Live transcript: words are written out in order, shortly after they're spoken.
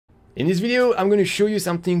In this video, I'm going to show you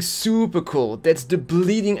something super cool that's the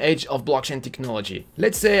bleeding edge of blockchain technology.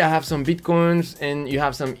 Let's say I have some Bitcoins and you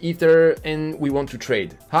have some Ether and we want to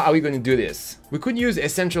trade. How are we going to do this? We could use a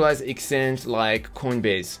centralized exchange like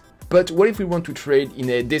Coinbase. But what if we want to trade in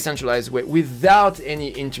a decentralized way without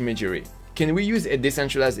any intermediary? Can we use a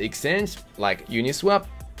decentralized exchange like Uniswap?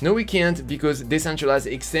 No, we can't, because decentralized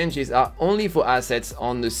exchanges are only for assets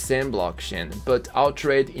on the same blockchain, but our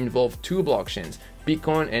trade involves two blockchains,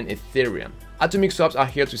 Bitcoin and Ethereum. Atomic swaps are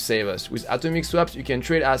here to save us. With atomic swaps, you can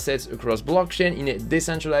trade assets across blockchain in a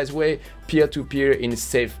decentralized way, peer-to-peer in a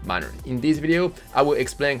safe manner. In this video, I will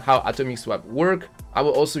explain how atomic swap work. I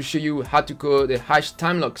will also show you how to code a hash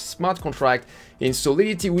time-locked smart contract in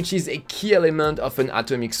Solidity, which is a key element of an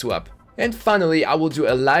atomic swap. And finally, I will do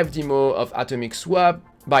a live demo of atomic swap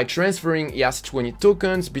by transferring ERC20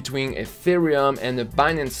 tokens between Ethereum and the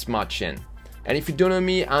Binance Smart Chain. And if you don't know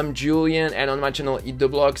me, I'm Julien, and on my channel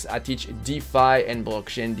EatTheBlocks, I teach DeFi and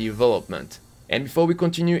blockchain development. And before we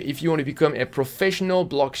continue, if you want to become a professional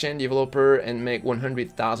blockchain developer and make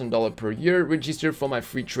 $100,000 per year, register for my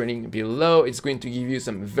free training below. It's going to give you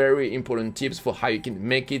some very important tips for how you can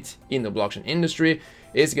make it in the blockchain industry.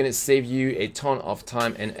 It's going to save you a ton of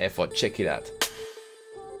time and effort. Check it out.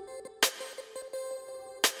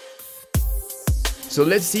 So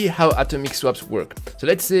let's see how atomic swaps work. So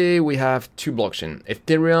let's say we have two blockchains,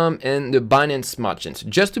 Ethereum and the Binance Smart Chain. So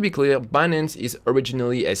just to be clear, Binance is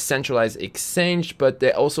originally a centralized exchange, but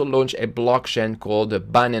they also launched a blockchain called the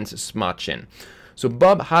Binance Smart Chain. So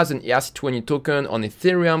Bob has an ERC20 token on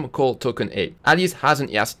Ethereum called token A. Alice has an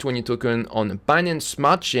ERC20 token on Binance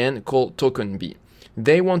Smart Chain called token B.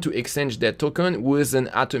 They want to exchange their token with an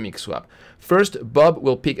atomic swap. First, Bob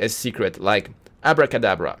will pick a secret like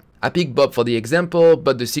abracadabra. I picked Bob for the example,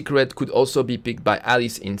 but the secret could also be picked by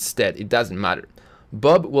Alice instead. It doesn't matter.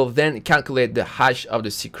 Bob will then calculate the hash of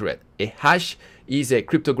the secret. A hash is a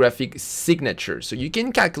cryptographic signature, so you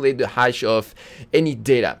can calculate the hash of any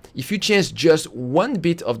data. If you change just one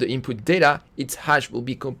bit of the input data, its hash will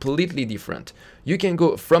be completely different. You can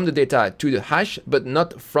go from the data to the hash, but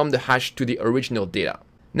not from the hash to the original data.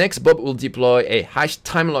 Next, Bob will deploy a hash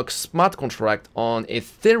time-locked smart contract on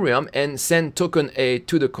Ethereum and send token A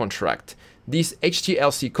to the contract. This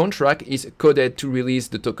HTLC contract is coded to release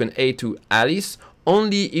the token A to Alice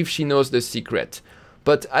only if she knows the secret.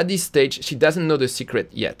 But at this stage, she doesn't know the secret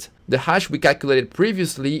yet. The hash we calculated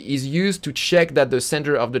previously is used to check that the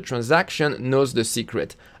sender of the transaction knows the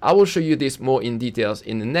secret. I will show you this more in details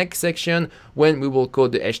in the next section when we will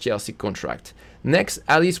code the HTLC contract. Next,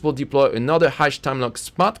 Alice will deploy another hash time-locked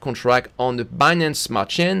smart contract on the Binance Smart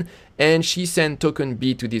Chain, and she sends token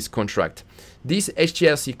B to this contract. This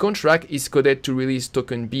HTLC contract is coded to release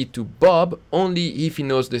token B to Bob only if he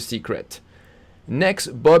knows the secret. Next,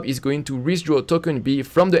 Bob is going to withdraw token B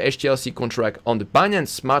from the HTLC contract on the Binance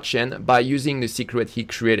Smart Chain by using the secret he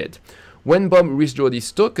created. When Bob withdraws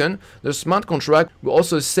this token, the smart contract will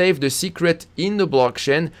also save the secret in the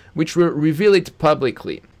blockchain, which will reveal it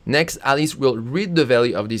publicly. Next, Alice will read the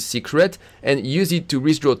value of this secret and use it to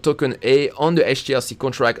withdraw token A on the HTLC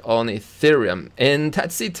contract on Ethereum. And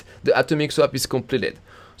that's it, the atomic swap is completed.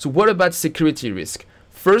 So what about security risk?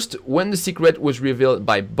 First, when the secret was revealed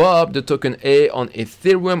by Bob, the token A on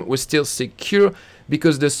Ethereum was still secure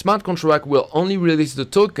because the smart contract will only release the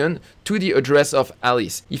token to the address of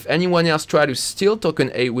Alice. If anyone else tried to steal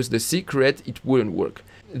token A with the secret, it wouldn't work.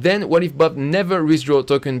 Then what if Bob never withdraw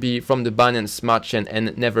token B from the Binance Smart Chain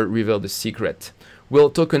and never reveal the secret? Will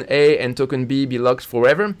token A and token B be locked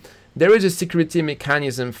forever? There is a security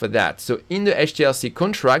mechanism for that. So in the HTLC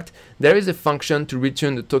contract, there is a function to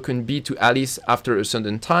return the token B to Alice after a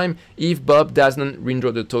certain time if Bob doesn't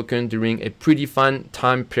withdraw the token during a predefined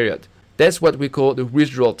time period. That's what we call the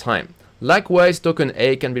withdrawal time. Likewise, token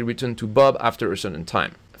A can be returned to Bob after a certain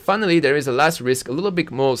time. Finally, there is a last risk, a little bit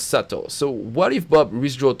more subtle. So what if Bob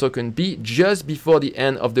withdraws token B just before the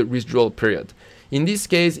end of the withdrawal period? In this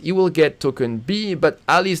case, he will get token B, but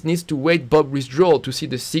Alice needs to wait Bob withdrawal to see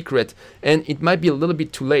the secret, and it might be a little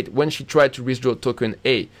bit too late when she tries to withdraw token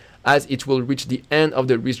A, as it will reach the end of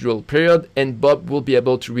the withdrawal period and Bob will be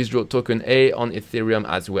able to withdraw token A on Ethereum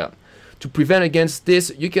as well. To prevent against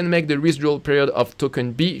this, you can make the withdrawal period of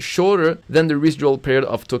token B shorter than the withdrawal period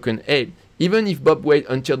of token A. Even if Bob waits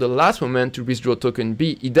until the last moment to withdraw token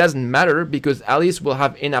B, it doesn't matter because Alice will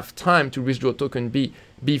have enough time to withdraw token B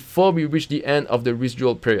before we reach the end of the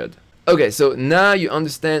withdrawal period. Okay, so now you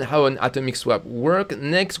understand how an atomic swap works.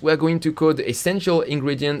 Next, we're going to code the essential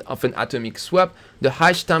ingredient of an atomic swap, the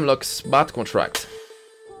hash time-locked smart contract.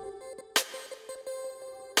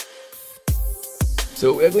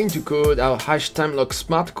 So we're going to code our hash timelocked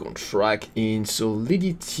smart contract in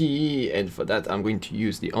Solidity, and for that I'm going to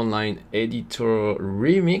use the online editor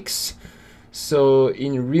Remix. So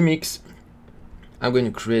in Remix, I'm going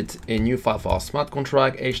to create a new file for our smart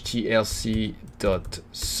contract, HTLC.sol.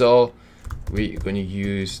 We're going to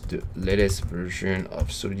use the latest version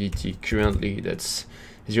of Solidity currently, that's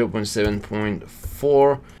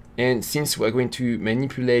 0.7.4. And since we're going to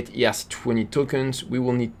manipulate ERC20 tokens, we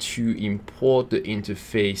will need to import the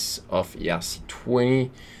interface of ERC20.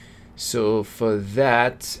 So for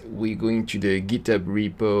that, we're going to the GitHub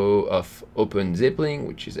repo of OpenZeppelin,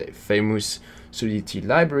 which is a famous Solidity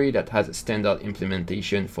library that has a standard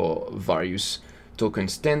implementation for various token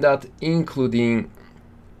standards, including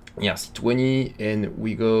ERC20. And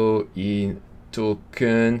we go in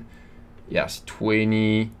token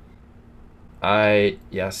ERC20.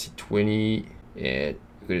 ERC20, and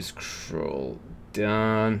we're going to scroll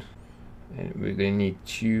down, and we're going to need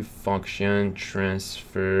two functions,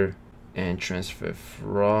 transfer and transfer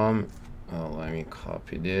from. Let me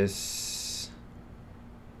copy this.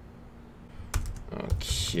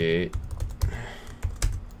 Okay.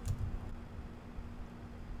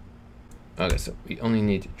 Okay, so we only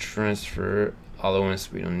need transfer.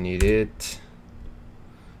 Allowance, we don't need it.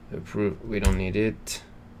 Approve, we don't need it.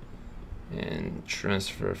 And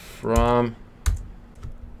transfer from.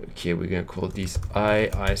 Okay, we're gonna call this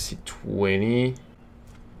IRC20.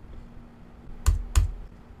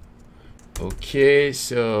 Okay,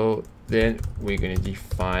 so then we're gonna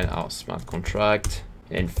define our smart contract,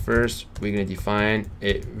 and first we're gonna define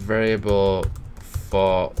a variable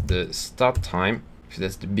for the start time, so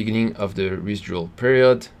that's the beginning of the residual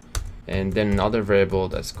period, and then another variable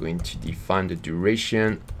that's going to define the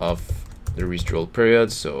duration of the residual period,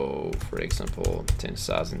 so for example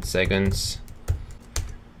 10,000 seconds,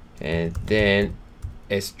 and then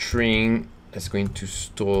a string that's going to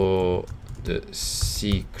store the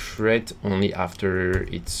secret only after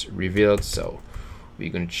it's revealed. So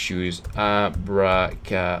we're going to choose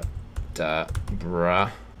abracadabra,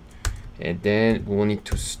 and then we will need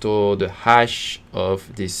to store the hash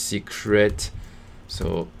of this secret,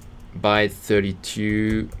 so byte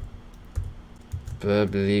 32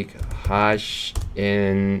 public hash.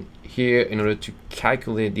 And here, in order to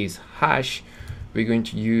calculate this hash, we're going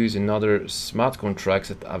to use another smart contract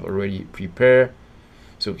that I've already prepared.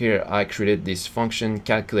 So here I created this function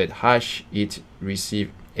calculate hash. It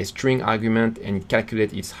receives a string argument and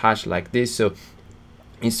calculate its hash like this. So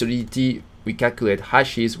in Solidity we calculate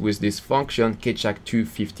hashes with this function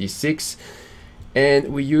kchak256,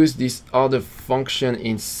 and we use this other function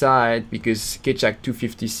inside because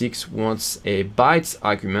kchak256 wants a bytes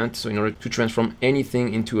argument. So in order to transform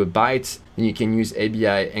anything into a byte, then you can use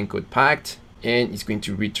ABI encode pact, and it's going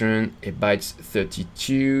to return a bytes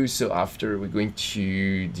 32. So after we're going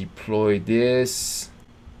to deploy this,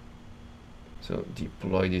 so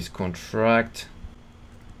deploy this contract,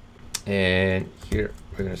 and here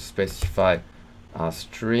we're going to specify our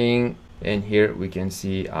string. And here we can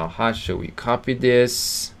see our hash, so we copy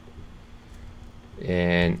this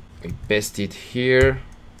and we paste it here.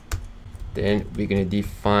 Then we're going to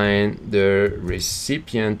define the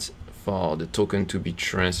recipient for the token to be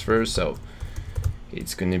transferred. So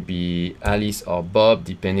it's going to be Alice or Bob,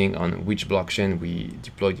 depending on which blockchain we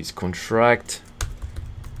deploy this contract.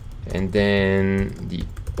 And then the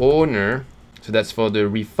owner, so that's for the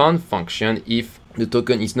refund function. If the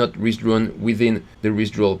token is not withdrawn within the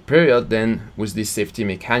withdrawal period, then with this safety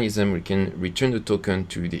mechanism we can return the token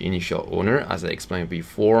to the initial owner, as I explained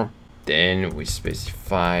before. Then we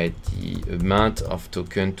specify the amount of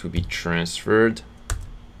token to be transferred.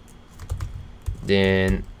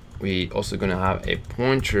 Then we also gonna have a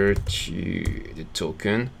pointer to the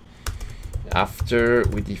token. After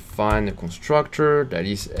we define a constructor that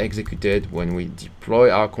is executed when we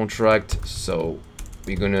deploy our contract, so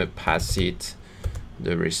we're gonna pass it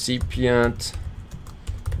the recipient,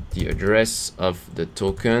 the address of the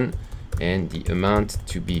token, and the amount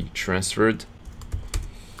to be transferred.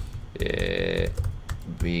 We're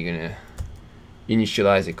gonna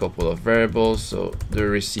initialize a couple of variables, so the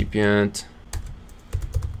recipient,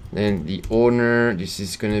 then the owner, this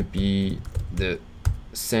is gonna be the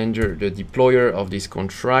sender, the deployer of this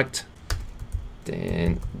contract,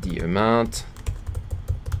 then the amount,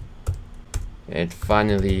 and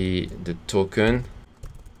finally the token.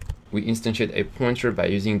 We instantiate a pointer by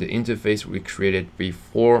using the interface we created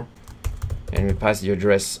before, and we pass the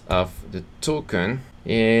address of the token.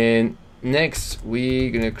 And next we're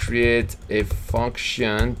gonna create a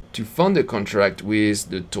function to fund the contract with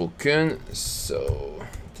the token. So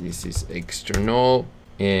this is external,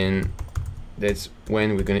 and that's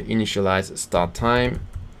when we're going to initialize start time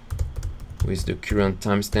with the current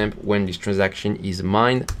timestamp when this transaction is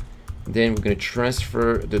mined. Then we're going to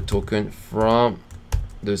transfer the token from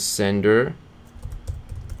the sender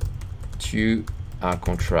to our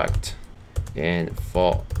contract, and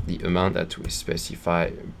for the amount that we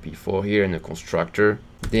specify before here in the constructor.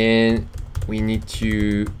 Then we need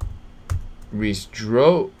to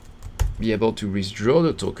be able to withdraw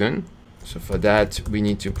the token. So for that we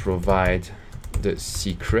need to provide the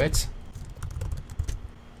secret,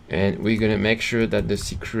 and we're going to make sure that the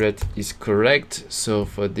secret is correct. So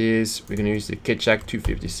for this we're going to use the Ketchak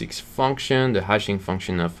 256 function, the hashing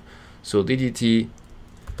function of Solidity,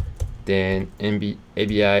 then ABI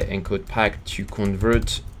encode pack to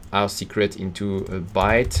convert our secret into a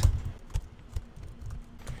byte,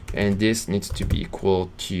 and this needs to be equal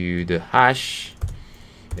to the hash,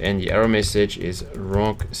 and the error message is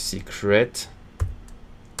wrong secret.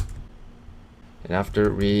 And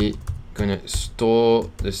after we gonna store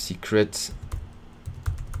the secret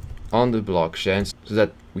on the blockchain so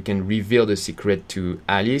that we can reveal the secret to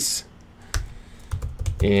Alice,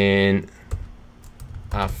 and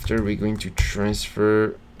after we're going to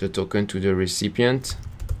transfer the token to the recipient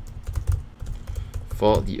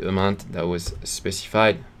for the amount that was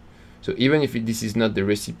specified. So even if this is not the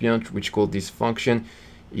recipient which called this function,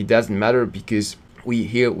 it doesn't matter, because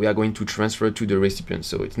we are going to transfer to the recipient,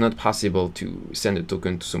 so it's not possible to send a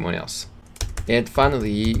token to someone else. And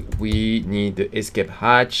finally we need the escape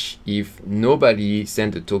hatch. If nobody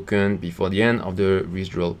sent a token before the end of the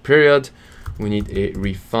withdrawal period, we need a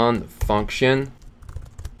refund function.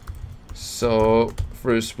 So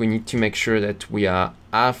first we need to make sure that we are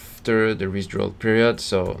after the withdrawal period,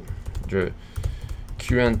 so the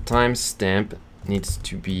current timestamp needs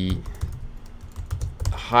to be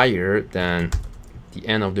higher than the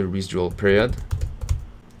end of the withdrawal period.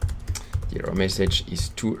 The error message is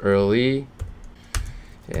too early,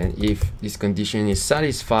 and if this condition is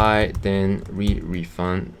satisfied, then we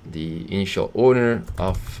refund the initial owner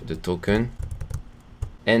of the token.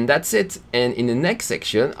 And that's it. And in the next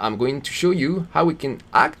section, I'm going to show you how we can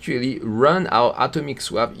actually run our atomic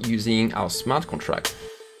swap using our smart contract.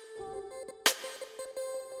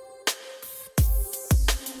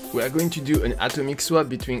 We are going to do an atomic swap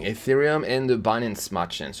between Ethereum and the Binance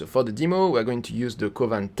Smart Chain. So for the demo, we are going to use the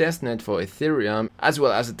Kovan testnet for Ethereum, as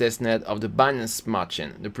well as the testnet of the Binance Smart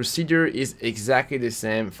Chain. The procedure is exactly the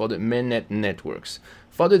same for the mainnet networks.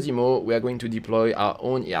 For the demo, we are going to deploy our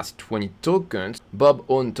own ERC20 tokens, Bob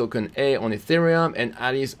own token A on Ethereum and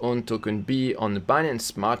Alice own token B on the Binance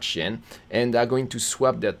Smart Chain, and they are going to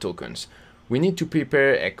swap their tokens. We need to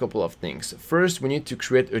prepare a couple of things. First, we need to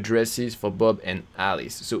create addresses for Bob and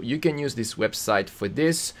Alice. So you can use this website for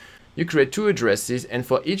this. You create 2 addresses, and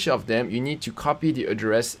for each of them, you need to copy the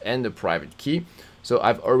address and the private key. So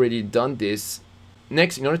I've already done this.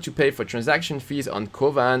 Next, in order to pay for transaction fees on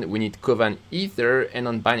Kovan, we need Kovan Ether, and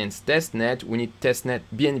on Binance Testnet, we need Testnet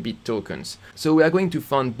BNB tokens. So we are going to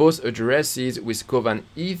fund both addresses with Kovan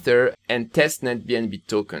Ether and Testnet BNB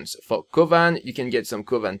tokens. For Kovan, you can get some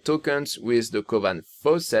Kovan tokens with the Kovan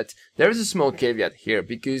faucet. There is a small caveat here,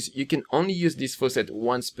 because you can only use this faucet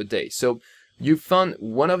once per day. So you fund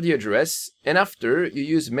one of the address, and after you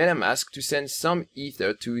use MetaMask to send some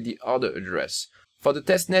Ether to the other address. For the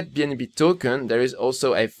testnet BNB token, there is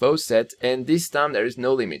also a faucet, and this time there is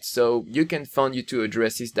no limit, so you can fund your 2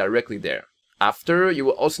 addresses directly there. After, you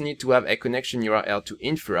will also need to have a connection URL to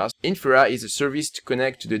Infura. Infura is a service to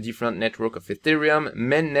connect to the different network of Ethereum,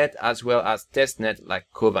 mainnet, as well as testnet like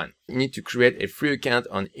Kovan. You need to create a free account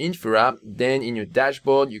on Infura, then in your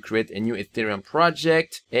dashboard, you create a new Ethereum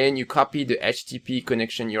project, and you copy the HTTP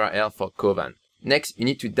connection URL for Kovan. Next, you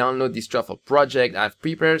need to download this truffle project I've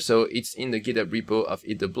prepared, so it's in the GitHub repo of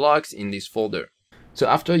EatTheBlocks in this folder. So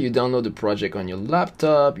after you download the project on your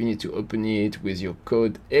laptop, you need to open it with your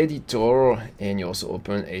code editor, and you also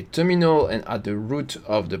open a terminal, and at the root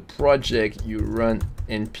of the project, you run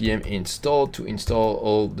npm install to install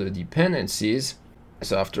all the dependencies.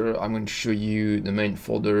 So after, I'm going to show you the main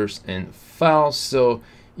folders and files. So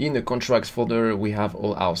in the contracts folder, we have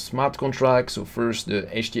all our smart contracts. So first, the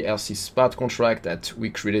HTLC smart contract that we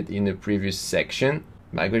created in the previous section.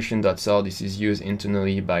 Migration.sol, this is used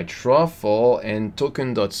internally by Truffle, and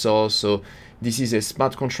token.sol. So this is a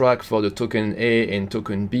smart contract for the token A and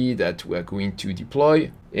token B that we're going to deploy.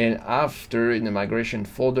 And after, in the migration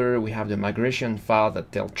folder, we have the migration file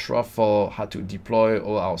that tells Truffle how to deploy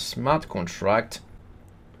all our smart contract.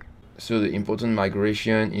 So the important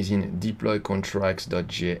migration is in deploy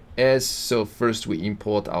contracts.js. So first we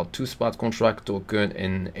import our 2 smart contract token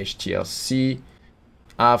and HTLC.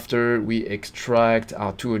 after we extract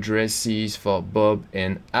our two addresses for Bob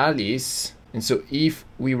and Alice. And so if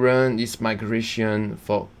we run this migration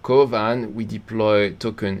for Kovan, we deploy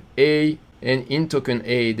token A, and in token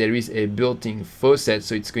A there is a built-in faucet,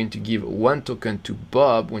 so it's going to give one token to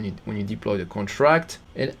Bob when you deploy the contract.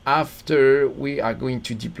 And after we are going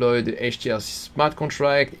to deploy the HTLC smart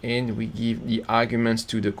contract, and we give the arguments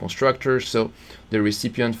to the constructor. So the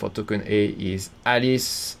recipient for token A is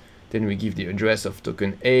Alice, then we give the address of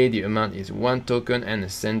token A, the amount is 1 token, and the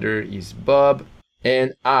sender is Bob.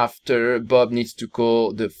 And after, Bob needs to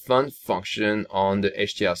call the fund function on the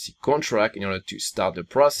HTLC contract in order to start the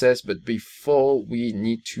process. But before, we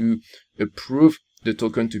need to approve the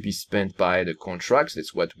token to be spent by the contracts.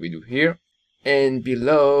 That's what we do here. And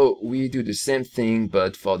below, we do the same thing,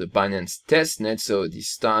 but for the Binance testnet. So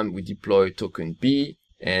this time we deploy token B.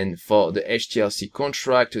 And for the HTLC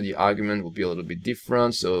contract, the argument will be a little bit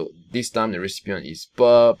different. So this time the recipient is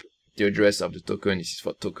Bob. The address of the token, this is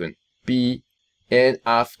for token B. And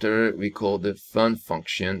after, we call the fund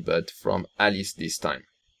function, but from Alice this time.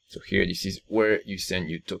 So here, this is where you send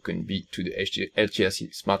your token B to the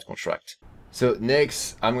HTLC smart contract. So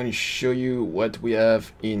next, I'm going to show you what we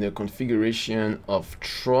have in the configuration of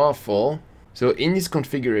Truffle. So in this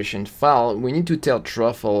configuration file, we need to tell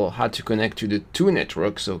Truffle how to connect to the two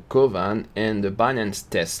networks, so Kovan and the Binance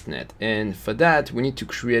testnet. And for that, we need to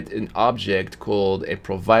create an object called a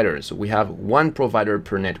provider. So we have one provider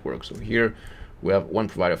per network. So here, we have one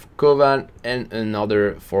provider for Kovan and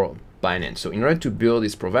another for Binance. So in order to build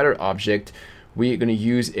this provider object, we're going to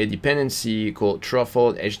use a dependency called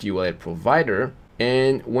Truffle HDOL provider.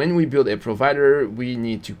 And when we build a provider, we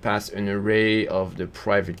need to pass an array of the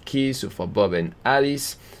private keys, so for Bob and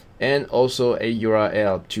Alice, and also a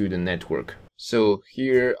URL to the network. So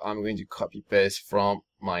here I'm going to copy paste from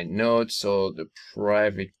my node, so the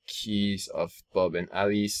private keys of Bob and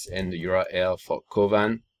Alice and the URL for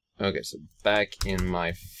Kovan. Okay, so back in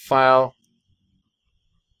my file.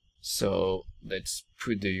 So let's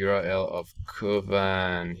put the URL of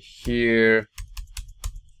Kovan here.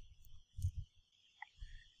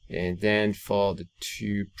 And then for the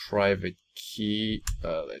two private key,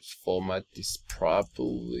 let's format this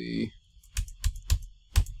properly.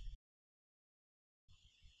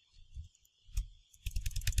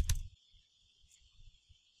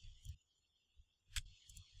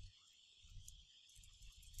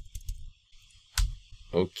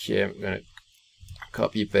 Okay, I'm gonna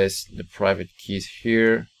copy paste the private keys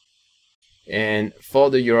here. And for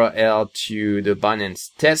the URL to the Binance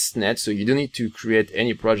testnet, so you don't need to create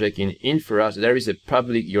any project in Infra, so there is a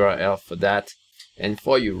public URL for that. And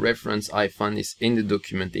for your reference, I found this in the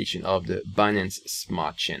documentation of the Binance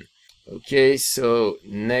Smart Chain. Okay, so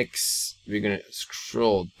next we're gonna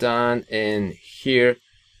scroll down, and here,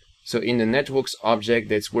 so in the networks object,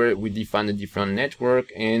 that's where we define the different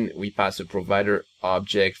network, and we pass a provider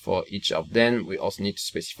object for each of them. We also need to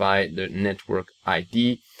specify the network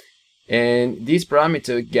ID. And this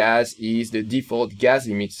parameter gas is the default gas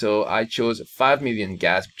limit. So I chose 5 million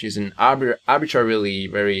gas, which is an arbitrarily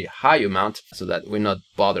very high amount, so that we're not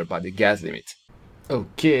bothered by the gas limit.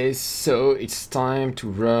 Okay, so it's time to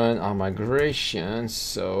run our migration.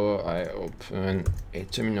 So I open a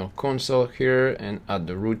terminal console here, and at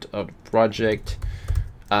the root of the project,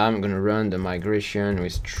 I'm gonna run the migration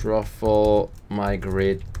with truffle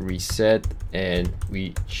migrate reset, and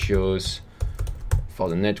we chose for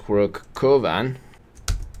the network Kovan.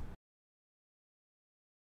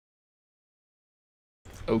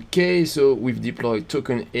 Okay, so we've deployed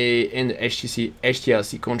token A and the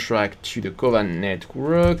HTLC contract to the Kovan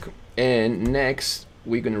network, and next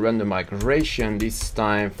we're going to run the migration, this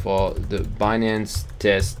time for the Binance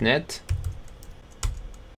testnet.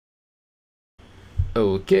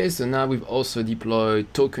 Okay, so now we've also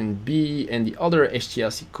deployed token B and the other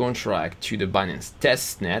HTLC contract to the Binance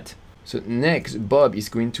testnet. So next, Bob is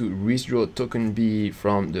going to withdraw token B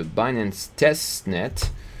from the Binance testnet.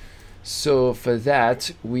 So for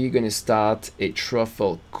that, we're going to start a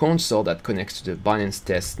truffle console that connects to the Binance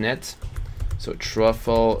testnet. So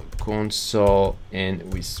truffle console,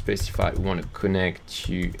 and we specify we want to connect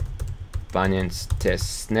to Binance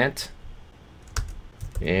testnet.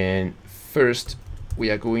 And first, we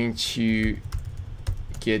are going to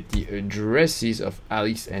get the addresses of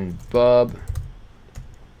Alice and Bob.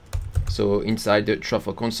 So inside the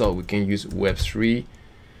truffle console, we can use web3,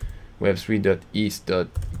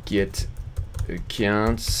 web3.is.get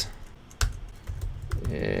accounts,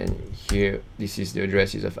 and here this is the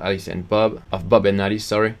addresses of Alice and Bob, and Alice,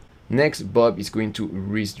 sorry. Next, Bob is going to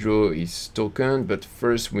withdraw his token, but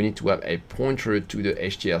first we need to have a pointer to the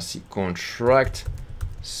HTLC contract.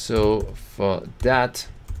 So for that,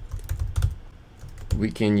 we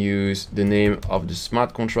can use the name of the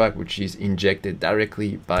smart contract, which is injected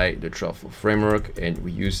directly by the truffle framework, and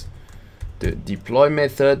we use the deploy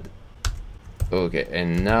method. Okay,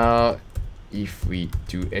 and now if we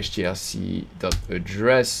do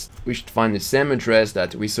HTLC.address, we should find the same address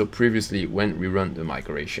that we saw previously when we run the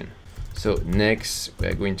migration. So next,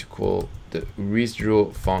 we're going to call the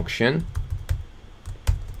withdraw function,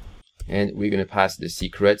 and we're going to pass the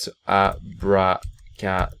secret, so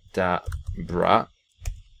abracadabra.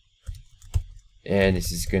 And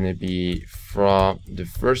this is going to be from the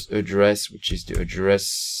first address, which is the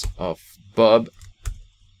address of Bob.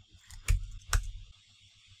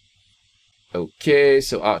 Okay,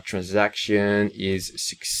 so our transaction is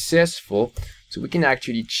successful. So we can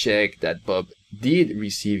actually check that Bob did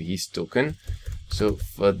receive his token. So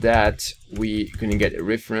for that, we're going to get a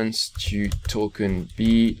reference to token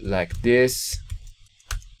B like this.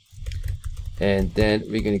 And then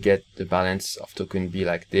we're going to get the balance of token B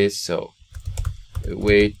like this. So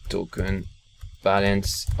await token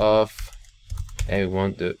balance of, and we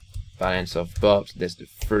want the balance of Bob. So that's the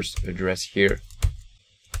first address here.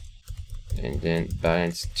 And then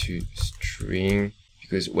balance to string,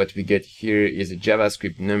 because what we get here is a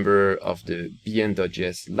JavaScript number of the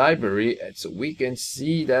bn.js library. And so we can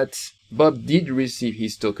see that Bob did receive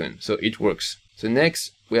his token, so it works. So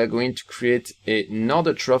next, we are going to create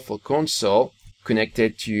another truffle console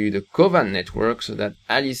connected to the Kovan network so that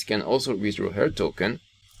Alice can also withdraw her token.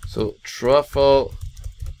 So truffle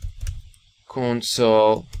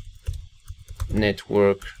console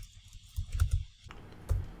network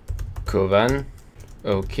Kovan.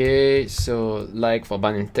 Okay, so like for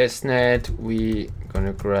Binance testnet, we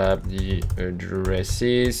gonna grab the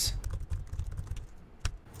addresses.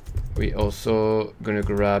 We also gonna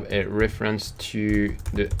grab a reference to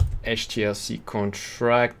the HTLC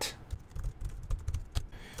contract.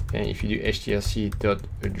 And if you do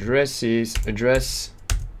HTLC.addresses,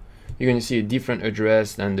 you're going to see a different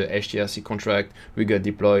address than the HTLC contract we got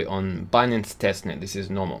deployed on Binance testnet. This is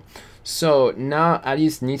normal. So now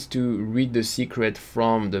Alice needs to read the secret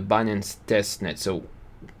from the Binance testnet. So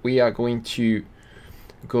we are going to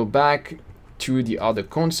go back to the other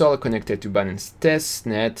console connected to Binance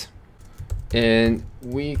testnet, and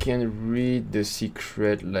we can read the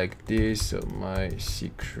secret like this. So my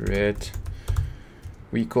secret,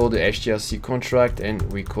 we call the HTLC contract and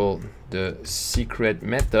we call the secret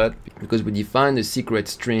method because we define the secret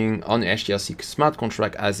string on the HTLC smart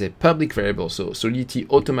contract as a public variable. So Solidity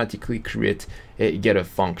automatically creates a getter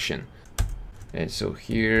function. And so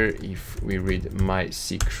here, if we read my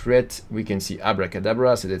secret, we can see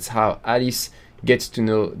abracadabra. So that's how Alice gets to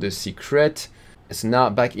know the secret. So now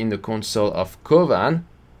back in the console of Kovan,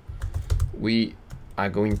 we are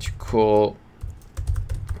going to call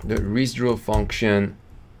the withdraw function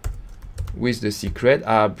with the secret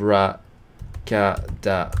abracadabra,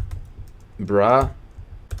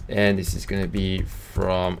 and this is going to be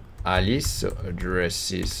from Alice, so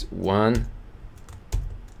address is 1.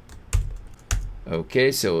 Okay,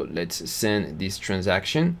 so let's send this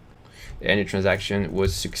transaction, and the transaction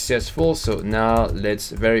was successful. So now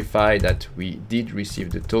let's verify that we did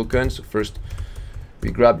receive the token. So first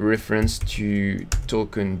we grab a reference to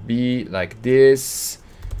token B like this,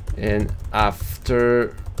 and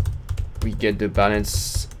after we get the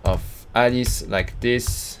balance of Alice like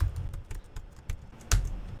this,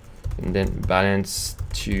 and then balance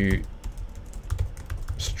to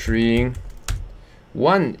string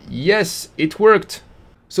 1. Yes, it worked.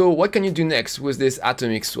 So what can you do next with this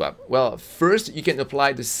atomic swap? Well, first you can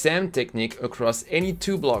apply the same technique across any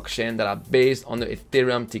two blockchains that are based on the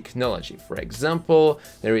Ethereum technology. For example,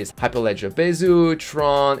 there is Hyperledger Besu,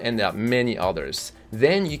 Tron, and there are many others.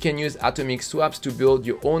 Then you can use atomic swaps to build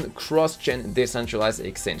your own cross-chain decentralized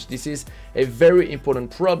exchange. This is a very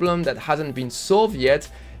important problem that hasn't been solved yet,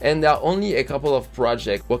 and there are only a couple of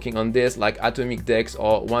projects working on this like Atomic Dex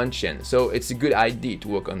or OneChain. So it's a good idea to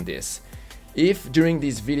work on this. If during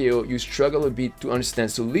this video you struggle a bit to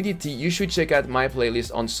understand Solidity, you should check out my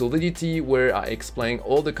playlist on Solidity, where I explain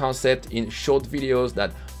all the concepts in short videos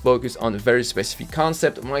that focus on a very specific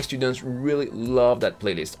concept. My students really love that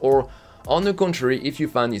playlist. Or on the contrary, if you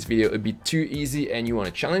find this video a bit too easy and you want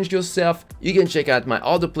to challenge yourself, you can check out my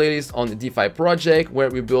other playlist on the DeFi project, where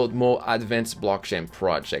we build more advanced blockchain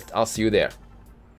project. I'll see you there.